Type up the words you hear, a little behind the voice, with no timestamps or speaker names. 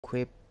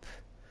equip.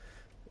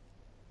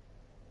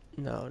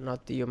 No,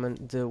 not the human,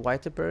 the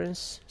white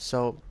appearance.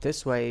 So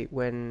this way,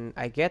 when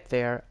I get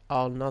there,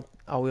 I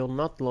will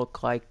not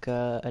look like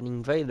an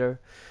invader,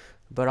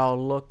 but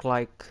I'll look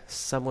like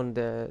someone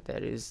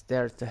that is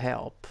there to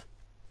help.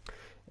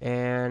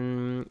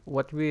 And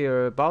what we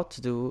are about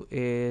to do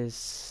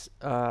is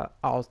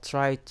I'll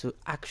try to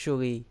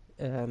actually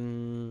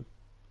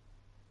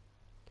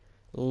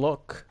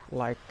look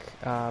like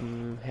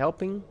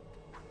helping.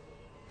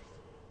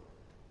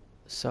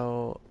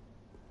 So,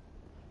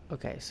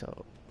 okay,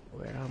 so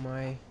where am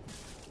I?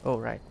 Oh,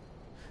 right.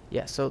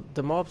 Yeah, so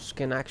the mobs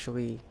can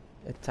actually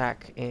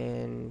attack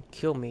and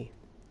kill me.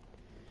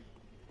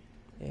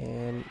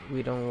 And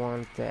we don't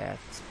want that.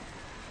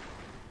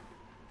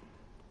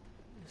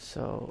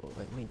 So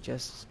let me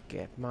just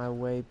get my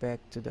way back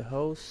to the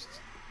host.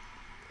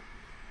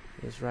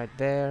 It's right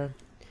there.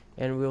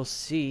 And we'll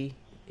see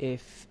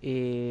if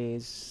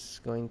is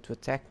going to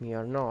attack me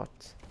or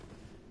not.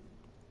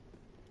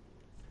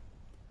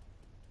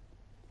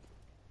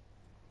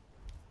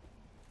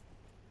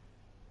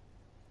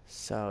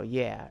 So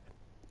yeah,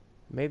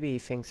 maybe he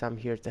thinks I'm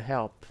here to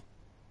help.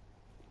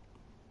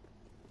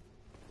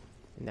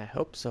 And I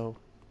hope so.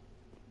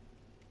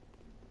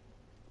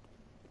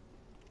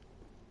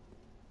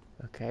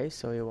 Okay,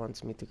 so he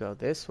wants me to go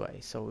this way,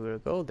 so we will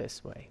go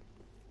this way.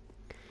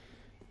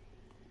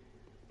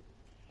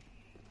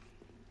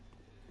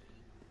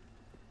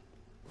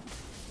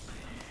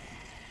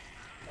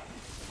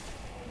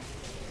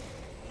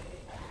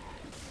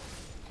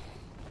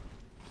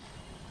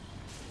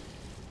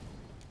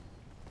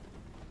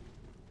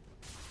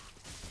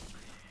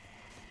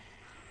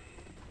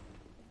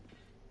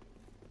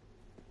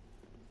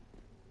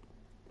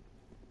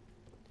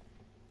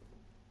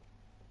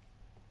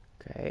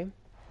 Okay.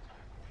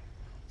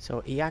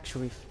 So he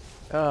actually...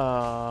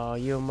 Oh,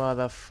 you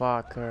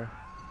motherfucker.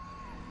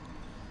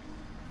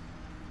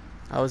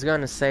 I was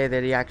gonna say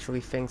that he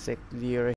actually thinks that you're